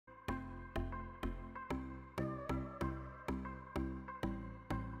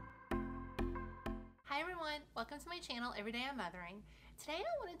Hi everyone, welcome to my channel, Everyday I'm Mothering. Today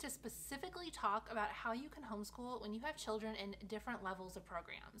I wanted to specifically talk about how you can homeschool when you have children in different levels of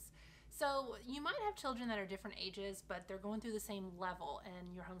programs. So you might have children that are different ages, but they're going through the same level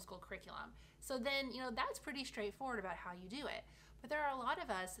in your homeschool curriculum. So then, that's pretty straightforward about how you do it. But there are a lot of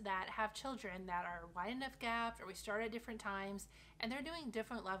us that have children that are wide enough gaps, or we start at different times, and they're doing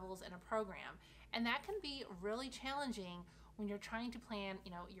different levels in a program. And that can be really challenging when you're trying to plan,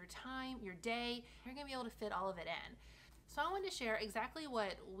 your time, your day. You're gonna be able to fit all of it in. So I wanted to share exactly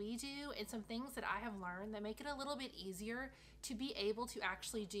what we do and some things that I have learned that make it a little bit easier to be able to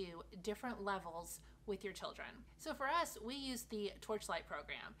actually do different levels with your children. So for us, we use the Torchlight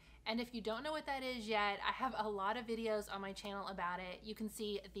program. And if you don't know what that is yet, I have a lot of videos on my channel about it. You can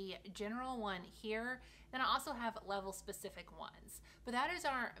see the general one here. Then I also have level specific ones. But that is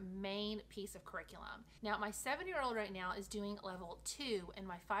our main piece of curriculum. Now my 7-year-old right now is doing level 2 and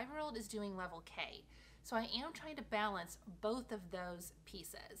my 5-year-old is doing level K. So I am trying to balance both of those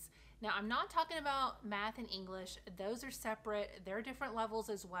pieces. Now I'm not talking about math and English. Those are separate. They're different levels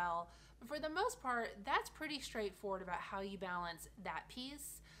as well. But for the most part, that's pretty straightforward about how you balance that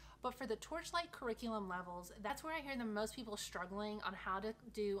piece. But for the Torchlight curriculum levels, that's where I hear the most people struggling on how to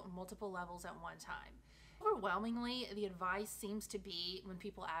do multiple levels at one time. Overwhelmingly, the advice seems to be, when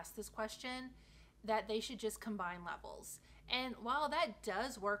people ask this question, that they should just combine levels. And while that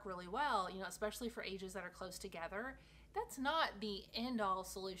does work really well, especially for ages that are close together, that's not the end-all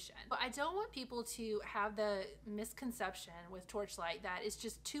solution. But I don't want people to have the misconception with Torchlight that it's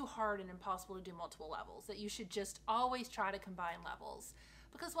just too hard and impossible to do multiple levels, that you should just always try to combine levels.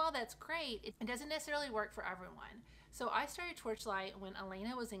 Because while that's great, it doesn't necessarily work for everyone. So I started Torchlight when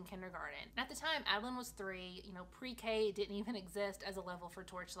Elena was in kindergarten. At the time, Adeline was 3, pre-K didn't even exist as a level for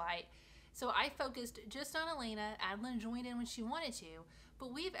Torchlight. So I focused just on Elena. Adeline joined in when she wanted to,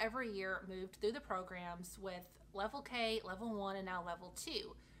 but we've every year moved through the programs with level K, level 1, and now level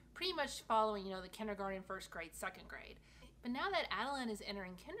 2, pretty much following, the kindergarten, first grade, second grade. But now that Adeline is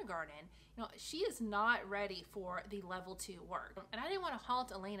entering kindergarten, she is not ready for the level 2 work. And I didn't want to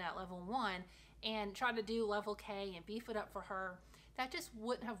halt Elena at level 1 and try to do level K and beef it up for her. That just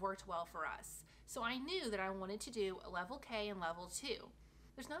wouldn't have worked well for us. So I knew that I wanted to do level K and level 2.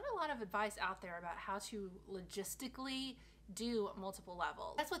 There's not a lot of advice out there about how to logistically do multiple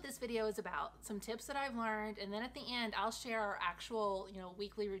levels. That's what this video is about. Some tips that I've learned, and then at the end I'll share our actual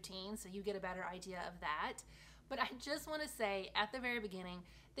weekly routine so you get a better idea of that. But I just want to say at the very beginning,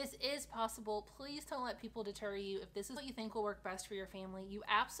 this is possible. Please don't let people deter you. If this is what you think will work best for your family, you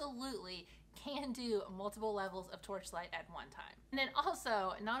absolutely can do multiple levels of Torchlight at one time. And then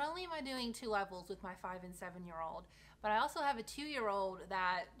also, not only am I doing 2 levels with my 5 and 7-year-old, but I also have a 2-year-old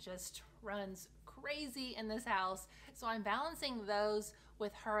that just runs crazy in this house. So I'm balancing those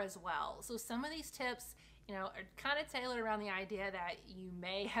with her as well. So some of these tips, are kind of tailored around the idea that you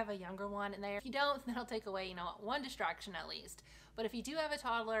may have a younger one in there. If you don't, then it'll take away, one distraction at least. But if you do have a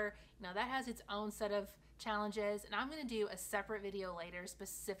toddler, that has its own set of challenges. And I'm going to do a separate video later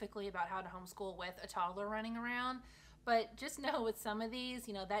specifically about how to homeschool with a toddler running around. But just know with some of these,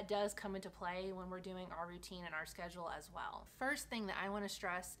 that does come into play when we're doing our routine and our schedule as well. First thing that I want to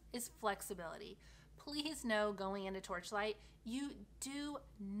stress is flexibility. Please know going into Torchlight, you do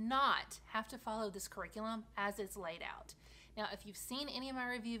not have to follow this curriculum as it's laid out. Now, if you've seen any of my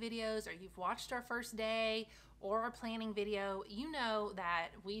review videos or you've watched our first day or our planning video, you know that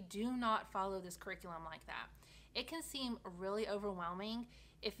we do not follow this curriculum like that. It can seem really overwhelming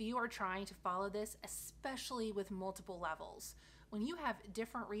if you are trying to follow this, especially with multiple levels. When you have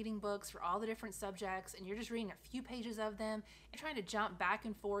different reading books for all the different subjects and you're just reading a few pages of them and trying to jump back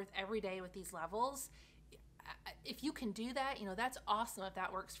and forth every day with these levels, if you can do that, that's awesome if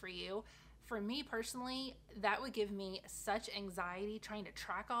that works for you. For me personally, that would give me such anxiety trying to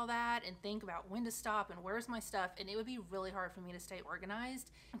track all that and think about when to stop and where's my stuff, and it would be really hard for me to stay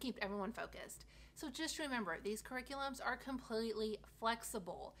organized and keep everyone focused. So just remember, these curriculums are completely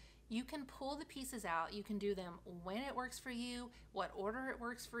flexible. You can pull the pieces out, you can do them when it works for you, what order it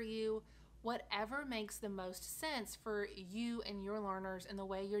works for you, whatever makes the most sense for you and your learners and the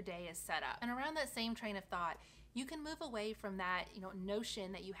way your day is set up. And around that same train of thought, you can move away from that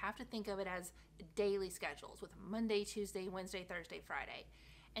notion that you have to think of it as daily schedules with Monday, Tuesday, Wednesday, Thursday, Friday.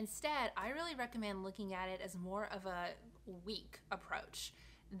 Instead, I really recommend looking at it as more of a week approach.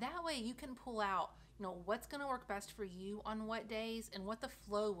 That way you can pull out what's going to work best for you on what days and what the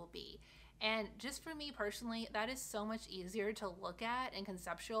flow will be. And just for me personally, that is so much easier to look at and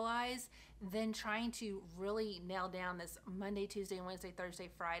conceptualize than trying to really nail down this Monday, Tuesday, Wednesday, Thursday,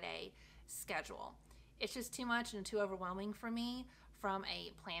 Friday schedule. It's just too much and too overwhelming for me from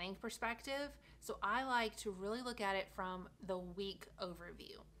a planning perspective. So I like to really look at it from the week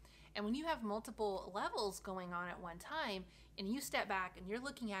overview. And when you have multiple levels going on at one time and you step back and you're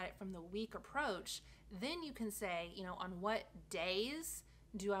looking at it from the week approach, then you can say, on what days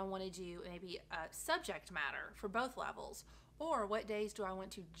do I want to do maybe a subject matter for both levels, or what days do I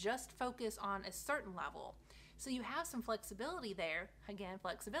want to just focus on a certain level. So you have some flexibility there, again,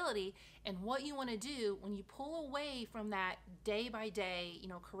 flexibility, and what you want to do when you pull away from that day by day,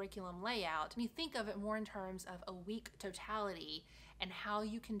 curriculum layout, and you think of it more in terms of a week totality and how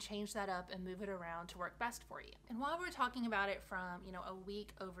you can change that up and move it around to work best for you. And while we're talking about it from, a week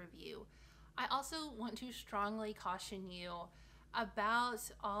overview, I also want to strongly caution you about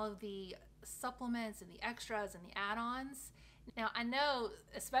all of the supplements and the extras and the add-ons. Now, I know,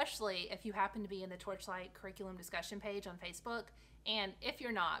 especially if you happen to be in the Torchlight curriculum discussion page on Facebook, and if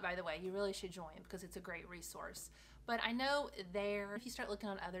you're not, by the way, you really should join because it's a great resource. But I know there, if you start looking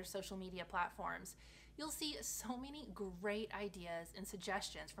on other social media platforms, you'll see so many great ideas and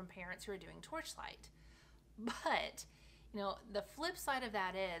suggestions from parents who are doing Torchlight. But, the flip side of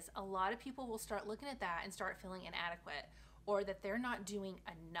that is a lot of people will start looking at that and start feeling inadequate, or that they're not doing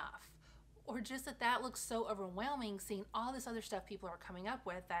enough, or just that looks so overwhelming seeing all this other stuff people are coming up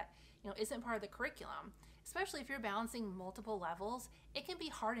with that isn't part of the curriculum. Especially if you're balancing multiple levels, it can be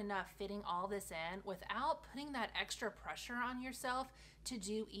hard enough fitting all this in without putting that extra pressure on yourself to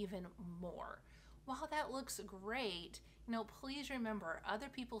do even more. While that looks great, please remember other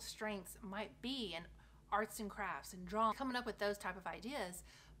people's strengths might be in arts and crafts and drawing, coming up with those type of ideas,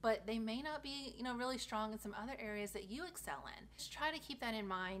 but they may not be, really strong in some other areas that you excel in. Just try to keep that in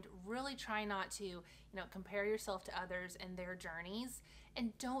mind. Really try not to, compare yourself to others and their journeys,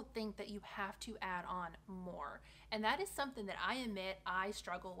 and don't think that you have to add on more. And that is something that I admit I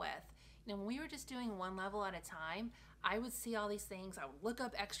struggle with. When we were just doing one level at a time, I would see all these things. I would look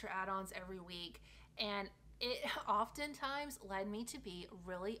up extra add-ons every week, and it oftentimes led me to be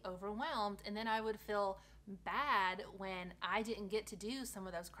really overwhelmed, and then I would feel bad when I didn't get to do some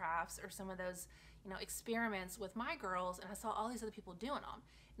of those crafts or some of those experiments with my girls, and I saw all these other people doing them.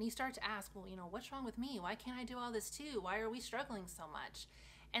 And you start to ask, well, what's wrong with me? Why can't I do all this too? Why are we struggling so much?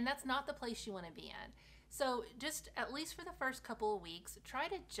 And that's not the place you want to be in. So just, at least for the first couple of weeks, try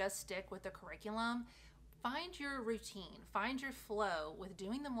to just stick with the curriculum. Find your routine, find your flow with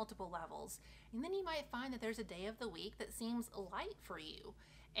doing the multiple levels, and then you might find that there's a day of the week that seems light for you,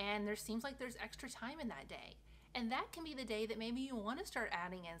 and there seems like there's extra time in that day. And that can be the day that maybe you want to start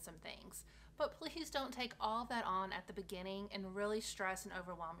adding in some things. But please don't take all of that on at the beginning and really stress and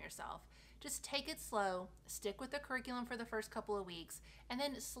overwhelm yourself. Just take it slow, stick with the curriculum for the first couple of weeks, and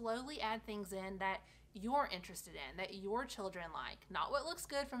then slowly add things in that you're interested in, that your children like. Not what looks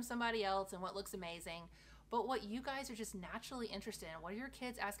good from somebody else and what looks amazing, but what you guys are just naturally interested in. What are your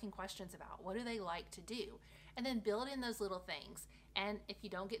kids asking questions about? What do they like to do? And then build in those little things. And if you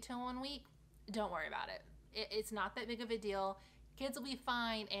don't get to 1 week, don't worry about it. It's not that big of a deal. Kids will be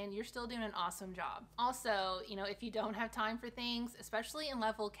fine, and you're still doing an awesome job. Also, if you don't have time for things, especially in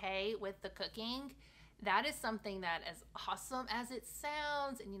level K with the cooking, that is something that, as awesome as it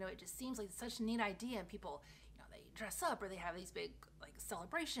sounds, and it just seems like such a neat idea, and people, they dress up or they have these big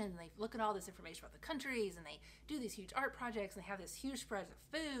celebrations, and they look at all this information about the countries, and they do these huge art projects, and they have this huge spread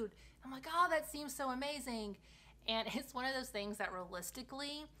of food. I'm like, oh, that seems so amazing. And it's one of those things that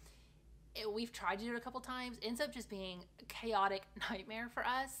realistically, we've tried to do it a couple times, ends up just being a chaotic nightmare for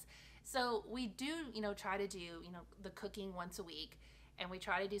us. So we do, try to do, the cooking once a week, and we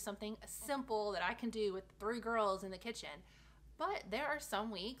try to do something simple that I can do with 3 girls in the kitchen. But there are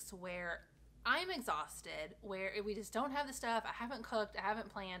some weeks where I'm exhausted, where we just don't have the stuff, I haven't cooked, I haven't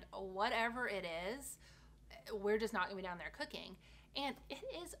planned, whatever it is, we're just not gonna be down there cooking. And it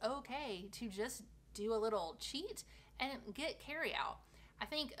is okay to just do a little cheat and get carry out. I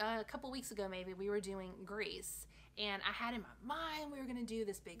think a couple weeks ago maybe we were doing Greece, and I had in my mind we were gonna do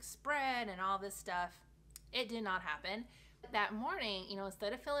this big spread and all this stuff. It did not happen. That morning,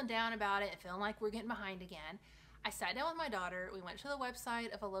 instead of feeling down about it and feeling like we're getting behind again, I sat down with my daughter, we went to the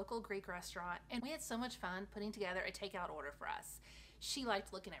website of a local Greek restaurant, and we had so much fun putting together a takeout order for us. She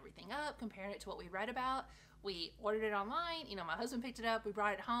liked looking everything up, comparing it to what we read about. We ordered it online, my husband picked it up, we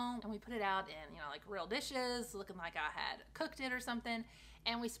brought it home, and we put it out in, like real dishes, looking like I had cooked it or something,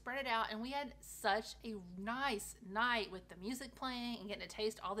 and we spread it out, and we had such a nice night with the music playing and getting to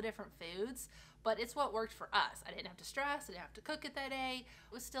taste all the different foods. But it's what worked for us. I didn't have to stress, I didn't have to cook it that day.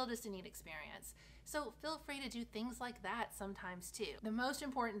 It was still just a neat experience. So feel free to do things like that sometimes too. The most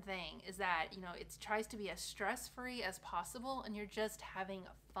important thing is that, it tries to be as stress-free as possible and you're just having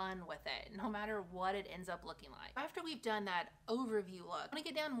fun with it, no matter what it ends up looking like. After we've done that overview look, I want to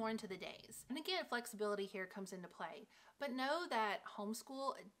get down more into the days. And again, flexibility here comes into play. But know that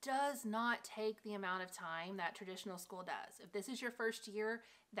homeschool does not take the amount of time that traditional school does. If this is your first year,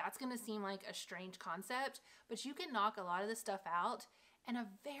 that's going to seem like a strange concept, but you can knock a lot of this stuff out in a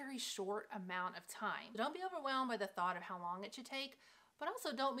very short amount of time. So don't be overwhelmed by the thought of how long it should take, but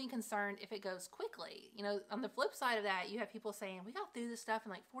also don't be concerned if it goes quickly. On the flip side of that, you have people saying, we got through this stuff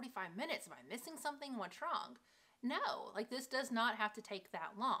in like 45 minutes. Am I missing something? What's wrong? No, this does not have to take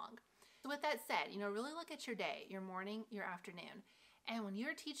that long. So with that said, really look at your day, your morning, your afternoon. And when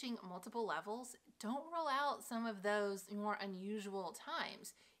you're teaching multiple levels, don't rule out some of those more unusual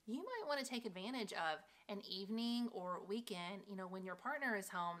times. You might want to take advantage of an evening or weekend, when your partner is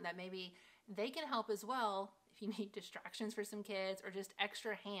home, that maybe they can help as well if you need distractions for some kids or just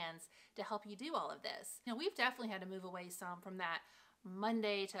extra hands to help you do all of this. We've definitely had to move away some from that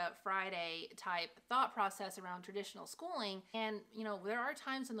Monday to Friday type thought process around traditional schooling. And, there are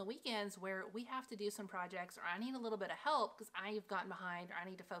times in the weekends where we have to do some projects or I need a little bit of help because I've gotten behind or I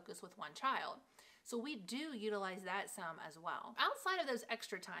need to focus with one child. So we do utilize that some as well. Outside of those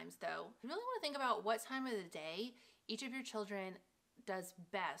extra times though, you really want to think about what time of the day each of your children does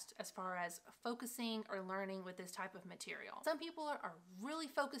best as far as focusing or learning with this type of material. Some people are really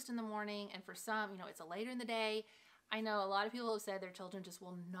focused in the morning, and for some, it's a later in the day. I know a lot of people have said their children just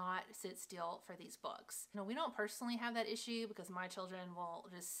will not sit still for these books. We don't personally have that issue because my children will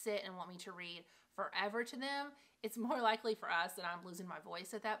just sit and want me to read forever to them. It's more likely for us that I'm losing my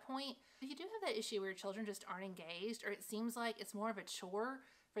voice at that point. If you do have that issue where your children just aren't engaged, or it seems like it's more of a chore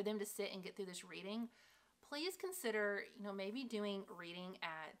for them to sit and get through this reading, please consider, maybe doing reading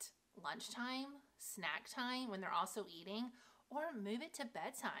at lunchtime, snack time, when they're also eating, or move it to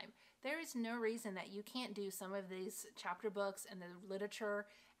bedtime. There is no reason that you can't do some of these chapter books and the literature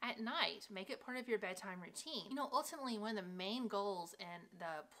at night. Make it part of your bedtime routine. Ultimately, one of the main goals and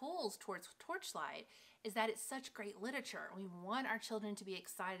the pulls towards Torchlight is that it's such great literature. We want our children to be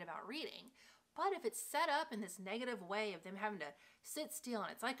excited about reading. But if it's set up in this negative way of them having to sit still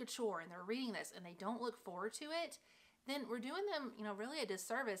and it's like a chore and they're reading this and they don't look forward to it, then we're doing them, really a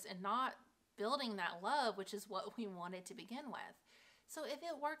disservice and not building that love, which is what we wanted to begin with. So if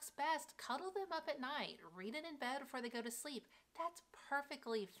it works best, cuddle them up at night, read it in bed before they go to sleep. That's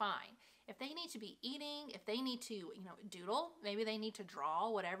perfectly fine. If they need to be eating, if they need to, doodle, maybe they need to draw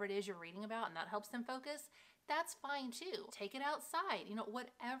whatever it is you're reading about and that helps them focus, that's fine too. Take it outside,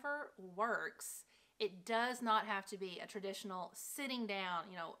 whatever works. It does not have to be a traditional sitting down,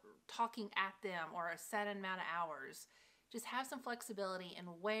 talking at them or a set amount of hours. Just have some flexibility in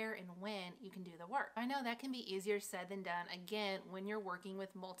where and when you can do the work. I know that can be easier said than done, again, when you're working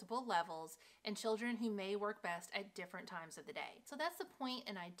with multiple levels and children who may work best at different times of the day. So that's the point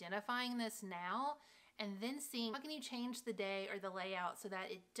in identifying this now and then seeing how can you change the day or the layout so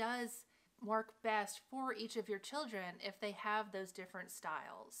that it does work best for each of your children if they have those different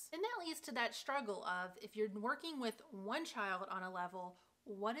styles. And that leads to that struggle of, if you're working with one child on a level,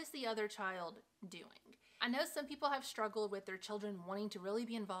 what is the other child doing? I know some people have struggled with their children wanting to really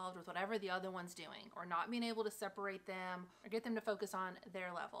be involved with whatever the other one's doing, or not being able to separate them or get them to focus on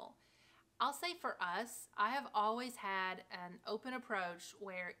their level. I'll say for us, I have always had an open approach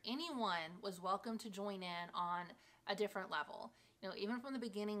where anyone was welcome to join in on a different level. Even from the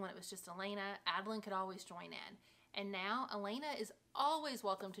beginning when it was just Elena, Adeline could always join in. And now Elena is always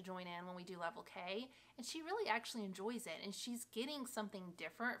welcome to join in when we do level K, and she really actually enjoys it, and she's getting something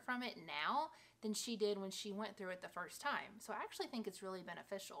different from it now than she did when she went through it the first time. So I actually think it's really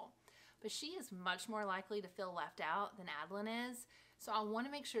beneficial. But she is much more likely to feel left out than Adeline is, so I want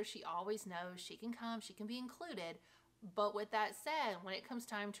to make sure she always knows she can come, she can be included. But with that said, when it comes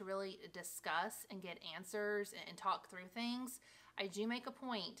time to really discuss and get answers and talk through things, I do make a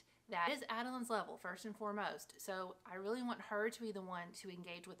point that is Adeline's level first and foremost. So I really want her to be the one to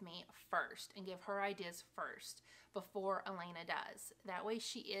engage with me first and give her ideas first before Elena does. That way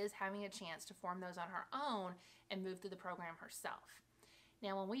she is having a chance to form those on her own and move through the program herself.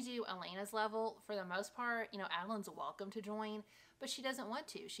 Now when we do Elena's level, for the most part, Adeline's welcome to join, but she doesn't want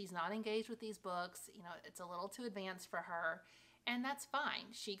to. She's not engaged with these books. It's a little too advanced for her. And that's fine.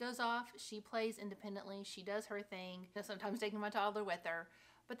 She goes off, she plays independently, she does her thing, sometimes taking my toddler with her,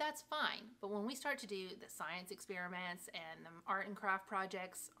 but that's fine. But when we start to do the science experiments and the art and craft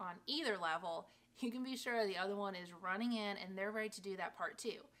projects on either level, you can be sure the other one is running in and they're ready to do that part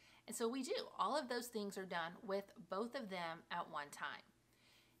too. And so we do. All of those things are done with both of them at one time.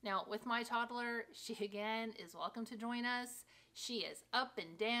 Now, with my toddler, she again is welcome to join us. She is up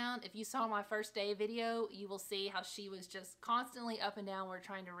and down. If you saw my first day video, you will see how she was just constantly up and down. We're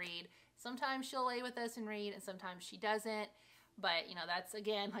trying to read. Sometimes she'll lay with us and read, and sometimes she doesn't. But, you know, that's,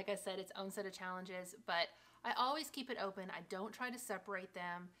 again, like I said, its own set of challenges. But I always keep it open. I don't try to separate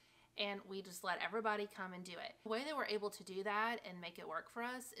them, and we just let everybody come and do it. The way that we're able to do that and make it work for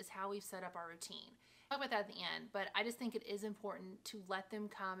us is how we've set up our routine. I'll talk about that at the end, but I just think it is important to let them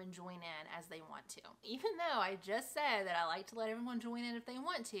come and join in as they want to. Even though I just said that I like to let everyone join in if they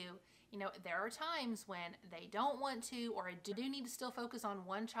want to, you know, there are times when they don't want to, or I do need to still focus on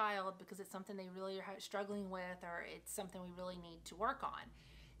one child because it's something they really are struggling with, or it's something we really need to work on.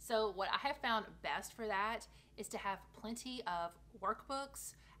 So what I have found best for that is to have plenty of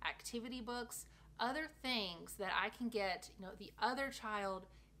workbooks, activity books, other things that I can get, you know, the other child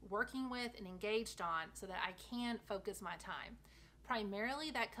working with and engaged on so that I can focus my time.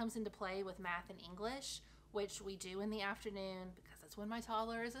 Primarily that comes into play with math and English, which we do in the afternoon because that's when my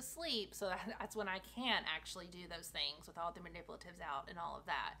toddler is asleep, so that's when I can actually do those things with all the manipulatives out and all of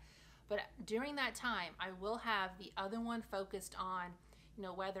that. But during that time, I will have the other one focused on, you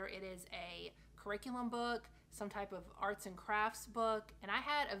know, whether it is a curriculum book, some type of arts and crafts book, and I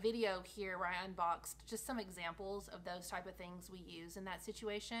had a video here where I unboxed just some examples of those type of things we use in that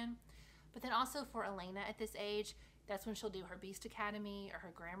situation. But then also for Elena at this age, that's when she'll do her Beast Academy or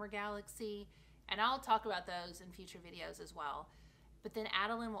her Grammar Galaxy, and I'll talk about those in future videos as well. But then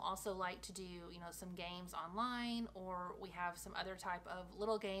Adeline will also like to do, you know, some games online, or we have some other type of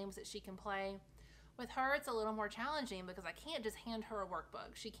little games that she can play. With her, it's a little more challenging because I can't just hand her a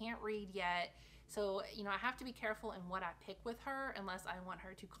workbook. She can't read yet. So, you know, I have to be careful in what I pick with her unless I want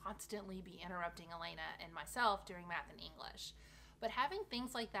her to constantly be interrupting Elena and myself during math and English. But having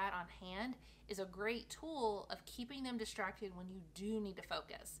things like that on hand is a great tool of keeping them distracted when you do need to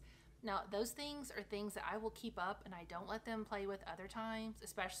focus. Now, those things are things that I will keep up and I don't let them play with other times,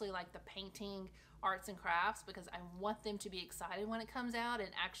 especially like the painting, arts and crafts, because I want them to be excited when it comes out and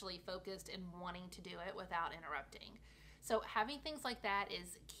actually focused and wanting to do it without interrupting. So having things like that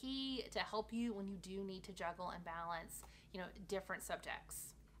is key to help you when you do need to juggle and balance, you know, different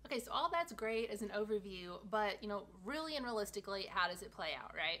subjects. Okay, so all that's great as an overview, but, you know, really and realistically, how does it play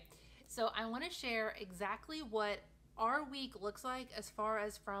out, right? So I want to share exactly what our week looks like as far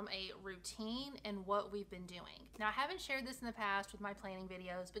as from a routine and what we've been doing. Now, I haven't shared this in the past with my planning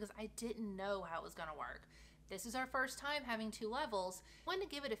videos because I didn't know how it was going to work. This is our first time having 2 levels. I wanted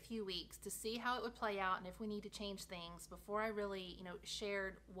to give it a few weeks to see how it would play out and if we need to change things before I really, you know,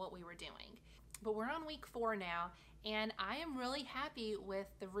 shared what we were doing. But we're on week 4 now, and I am really happy with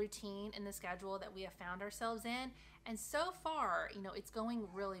the routine and the schedule that we have found ourselves in. And so far, you know, it's going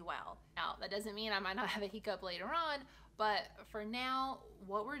really well. Now, that doesn't mean I might not have a hiccup later on, but for now,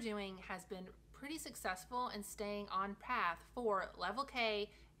 what we're doing has been pretty successful in staying on path for level K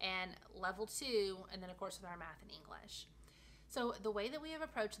and level 2, and then of course with our math and English. So the way that we have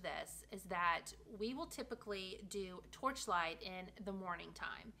approached this is that we will typically do Torchlight in the morning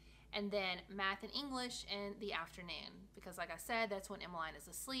time, and then math and English in the afternoon, because like I said, that's when Emmeline is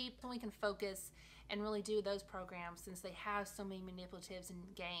asleep, and we can focus and really do those programs since they have so many manipulatives and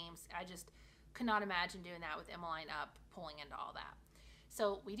games. I just could not imagine doing that with Emmeline up, pulling into all that.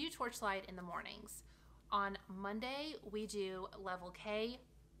 So we do Torchlight in the mornings. On Monday, we do level K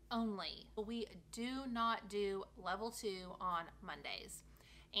only. We do not do level 2 on Mondays.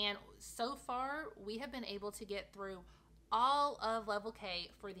 And so far, we have been able to get through all of level K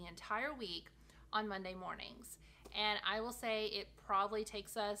for the entire week on Monday mornings. And I will say it probably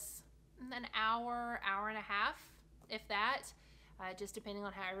takes us an hour, hour and a half, if that, just depending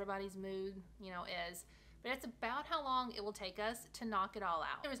on how everybody's mood, you know, is. But it's about how long it will take us to knock it all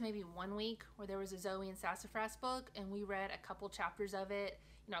out. There was maybe 1 week where there was a Zoe and Sassafras book, and we read a couple chapters of it,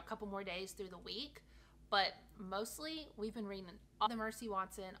 you know, a couple more days through the week. But mostly, we've been reading all the Mercy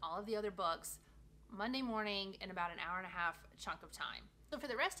Watson, all of the other books, Monday morning in about an hour and a half chunk of time. So for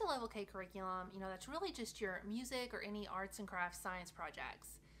the rest of level K curriculum, you know, that's really just your music or any arts and crafts science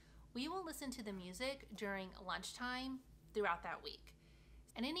projects. We will listen to the music during lunchtime throughout that week.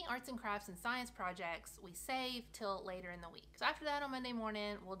 And any arts and crafts and science projects we save till later in the week. So after that on Monday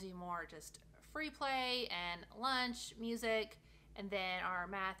morning, we'll do more just free play and lunch, music, and then our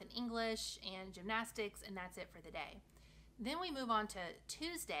math and English and gymnastics, and that's it for the day. Then we move on to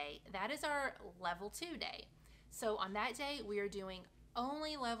Tuesday. That is our level 2 day. So on that day, we are doing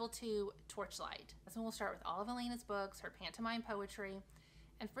only level 2 Torchlight. That's when we'll start with all of Elena's books, her pantomime poetry.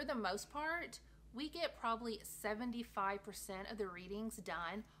 And for the most part, we get probably 75% of the readings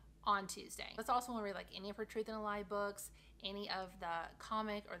done on Tuesday. That's also when we read like any of her Truth and a Lie books, any of the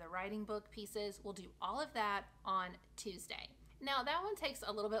comic or the writing book pieces. We'll do all of that on Tuesday. Now that one takes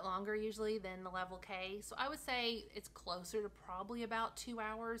a little bit longer usually than the level K, so I would say it's closer to probably about 2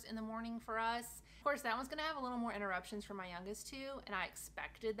 hours in the morning for us. Of course, that one's gonna have a little more interruptions for my youngest two, and I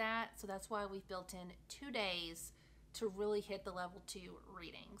expected that, so that's why we've built in 2 days to really hit the level 2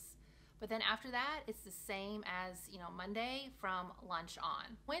 readings. But then after that, it's the same as, Monday from lunch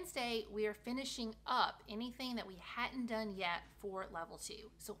on. Wednesday, we are finishing up anything that we hadn't done yet for level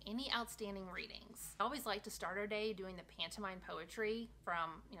 2. So any outstanding readings. I always like to start our day doing the pantomime poetry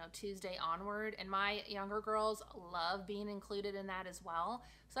from, Tuesday onward. And my younger girls love being included in that as well.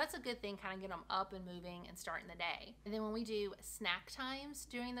 So that's a good thing, kind of get them up and moving and starting the day. And then when we do snack times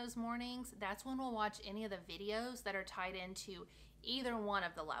during those mornings, that's when we'll watch any of the videos that are tied into either one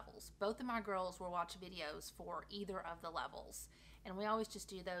of the levels. Both of my girls will watch videos for either of the levels, and we always just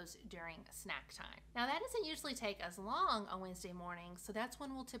do those during snack time. Now that doesn't usually take as long on Wednesday morning, so that's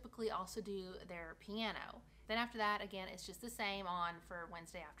when we'll typically also do their piano. Then after that, again, it's just the same on for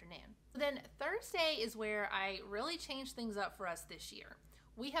Wednesday afternoon. Then Thursday is where I really changed things up for us this year.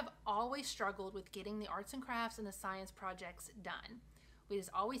 We have always struggled with getting the arts and crafts and the science projects done. We just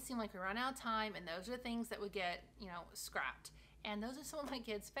always seem like we run out of time, and those are the things that would get, scrapped. And those are some of my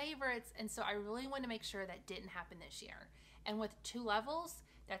kids' favorites, and so I really wanted to make sure that didn't happen this year. And with 2 levels,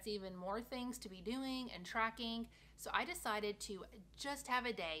 that's even more things to be doing and tracking. So I decided to just have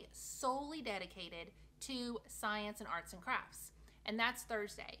a day solely dedicated to science and arts and crafts. And that's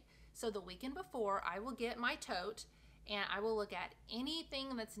Thursday. So the weekend before, I will get my tote and I will look at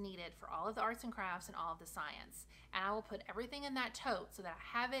anything that's needed for all of the arts and crafts and all of the science. And I will put everything in that tote so that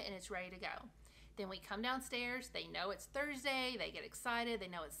I have it and it's ready to go. Then we come downstairs, they know it's Thursday, they get excited, they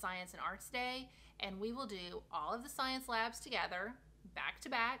know it's Science and Arts Day, and we will do all of the science labs together, back to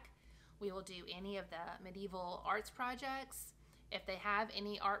back. We will do any of the medieval arts projects. If they have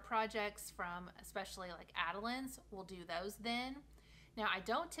any art projects from especially like Adeline's, we'll do those then. Now I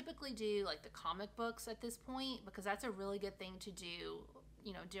don't typically do like the comic books at this point because that's a really good thing to do,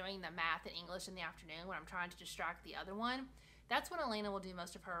 doing the math and English in the afternoon when I'm trying to distract the other one. That's when Elena will do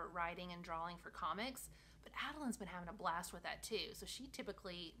most of her writing and drawing for comics, but Adeline's been having a blast with that too, so she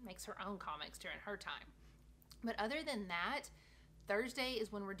typically makes her own comics during her time. But other than that, Thursday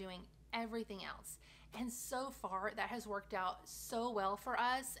is when we're doing everything else. And so far, that has worked out so well for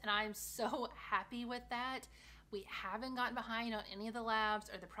us, and I'm so happy with that. We haven't gotten behind on any of the labs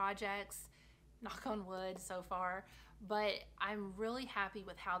or the projects, knock on wood so far, but I'm really happy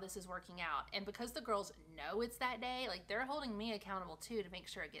with how this is working out. And because the girls know it's that day, like they're holding me accountable too to make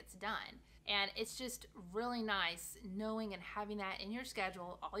sure it gets done. And it's just really nice knowing and having that in your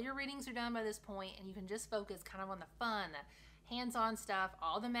schedule. All your readings are done by this point and you can just focus kind of on the fun, the hands-on stuff,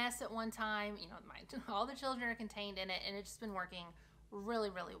 all the mess at one time, all the children are contained in it, and it's just been working really,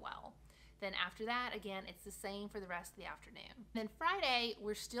 really well. Then after that, again, it's the same for the rest of the afternoon. Then Friday,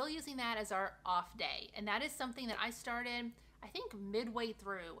 we're still using that as our off day. And that is something that I started, I think, midway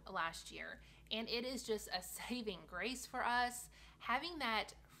through last year. And it is just a saving grace for us. Having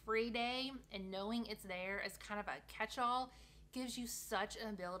that free day and knowing it's there as kind of a catch-all gives you such an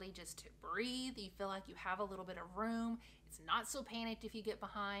ability just to breathe. You feel like you have a little bit of room. It's not so panicked if you get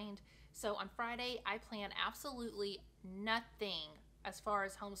behind. So on Friday, I plan absolutely nothing as far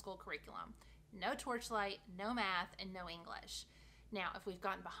as homeschool curriculum. No Torchlight, no math, and no English. Now, if we've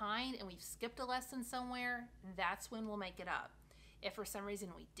gotten behind and we've skipped a lesson somewhere, that's when we'll make it up. If for some reason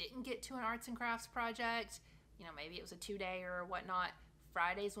we didn't get to an arts and crafts project, maybe it was a 2-day or whatnot,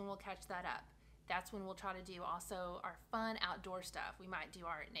 Friday's when we'll catch that up. That's when we'll try to do also our fun outdoor stuff. We might do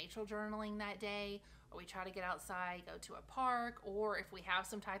our nature journaling that day, or we try to get outside, go to a park, or if we have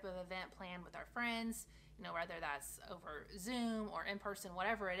some type of event planned with our friends, whether that's over Zoom or in person,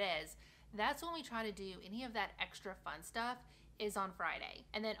 whatever it is, that's when we try to do any of that extra fun stuff is on Friday.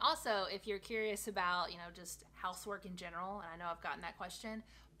 And then also, if you're curious about, just housework in general, and I know I've gotten that question,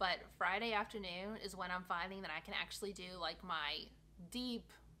 but Friday afternoon is when I'm finding that I can actually do like my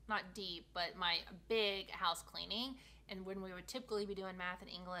not deep, but my big house cleaning. And when we would typically be doing math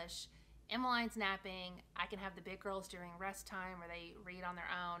and English, Emmeline's napping, I can have the big girls during rest time where they read on their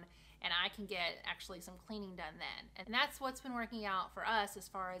own, and I can get actually some cleaning done then. And that's what's been working out for us as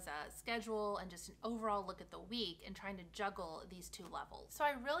far as a schedule and just an overall look at the week and trying to juggle these 2 levels. So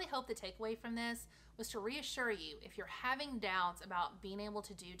I really hope the takeaway from this was to reassure you, if you're having doubts about being able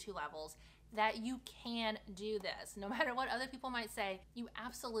to do 2 levels, that you can do this. No matter what other people might say, you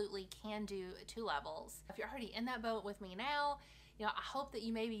absolutely can do 2 levels. If you're already in that boat with me now, I hope that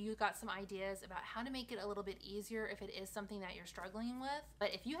you got some ideas about how to make it a little bit easier if it is something that you're struggling with.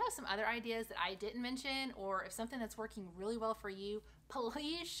 But if you have some other ideas that I didn't mention, or if something that's working really well for you,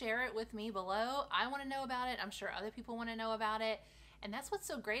 please share it with me below. I want to know about it. I'm sure other people want to know about it. And that's what's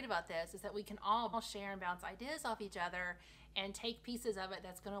so great about this, is that we can all share and bounce ideas off each other and take pieces of it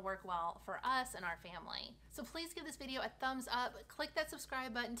that's going to work well for us and our family. So please give this video a thumbs up. Click that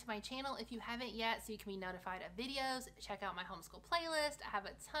subscribe button to my channel if you haven't yet, so you can be notified of videos. Check out my homeschool playlist. I have a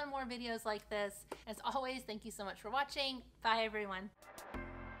ton more videos like this. As always, thank you so much for watching. Bye, everyone.